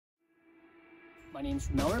My name is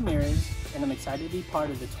Romel Ramirez, and I'm excited to be part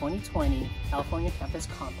of the 2020 California Campus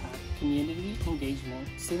Compact Community Engagement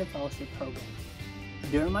Student Fellowship Program.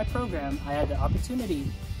 During my program, I had the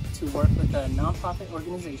opportunity to work with a nonprofit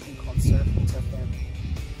organization called Surf and Turf Therapy,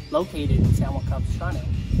 located in San Juan Capistrano.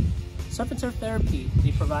 Surf and Turf Therapy,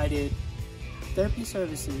 they provided therapy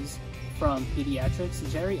services from pediatrics to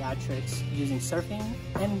geriatrics using surfing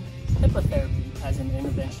and hippotherapy as an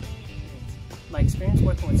intervention. My experience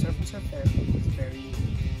working with Surf and Turf Therapy was very unique.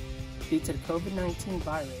 Due to the COVID-19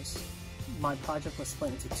 virus, my project was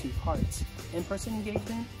split into two parts, in-person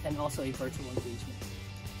engagement and also a virtual engagement.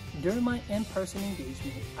 During my in-person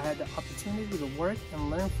engagement, I had the opportunity to work and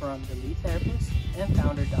learn from the lead therapist and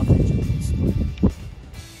founder, Dr. Julian Stewart.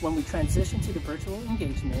 When we transitioned to the virtual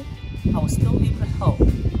engagement, I was still able to help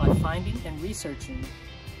by finding and researching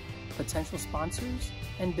potential sponsors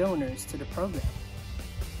and donors to the program.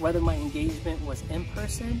 Whether my engagement was in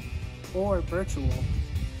person or virtual,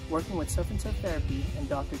 working with Surf and Turf Therapy and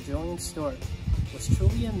Dr. Julian Stewart was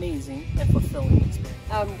truly amazing and fulfilling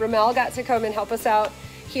experience. Romel got to come and help us out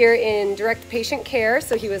here in direct patient care.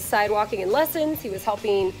 So he was sidewalking in lessons, he was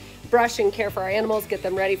helping brush and care for our animals, get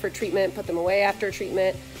them ready for treatment, put them away after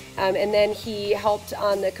treatment. And then he helped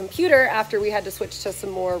on the computer after we had to switch to some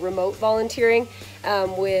more remote volunteering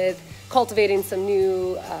with cultivating some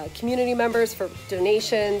new community members for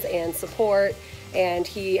donations and support. And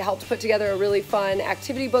he helped put together a really fun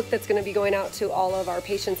activity book that's going to be going out to all of our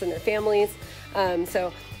patients and their families.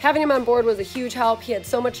 So having him on board was a huge help. He had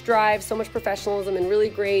so much drive, so much professionalism, and really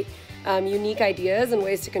great unique ideas and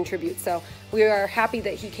ways to contribute. So we are happy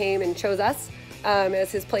that he came and chose us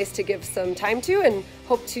as his place to give some time to, and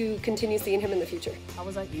hope to continue seeing him in the future. How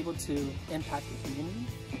was I able to impact the community?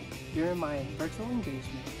 During my virtual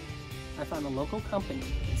engagement, I found a local company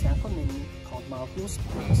in San Clemente called Molecule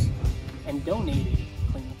Sports and donated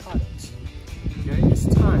cleaning products. During this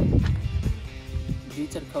time, due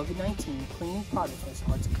to the COVID-19, cleaning products was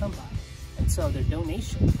hard to come by, and so their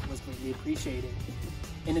donation was greatly appreciated.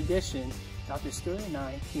 In addition, Dr. Stewart and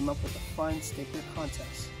I came up with a fun sticker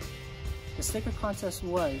contest. The sticker contest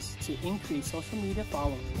was to increase social media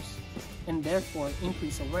followers and therefore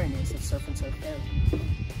increase awareness of Surf and Turf Therapy.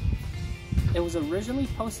 It was originally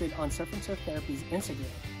posted on Surf and Turf Therapy's Instagram.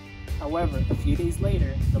 However, a few days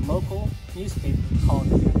later, the local newspaper called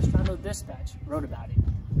the Capistrano Dispatch wrote about it.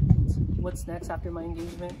 What's next after my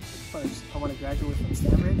engagement? First, I want to graduate from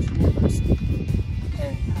Stanbridge University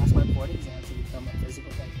and pass my board exam to become a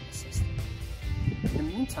physical therapy assistant. In the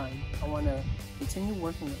meantime, I want to continue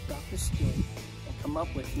working with Dr. Stewart and come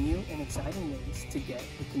up with new and exciting ways to get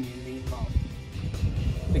the community involved.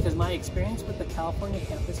 Because my experience with the California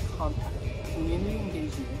Campus Compact Community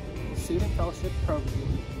Engagement Student Fellowship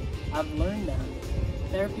Program, I've learned that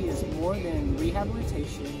therapy is more than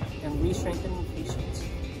rehabilitation and re-strengthening patients.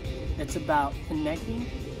 It's about connecting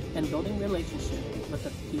and building relationships with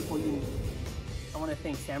the people you meet. I want to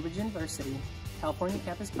thank Stanbridge University, California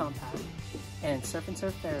Campus Compact, and Surf and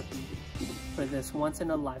Turf Therapy for this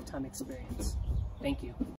once-in-a-lifetime experience. Thank you.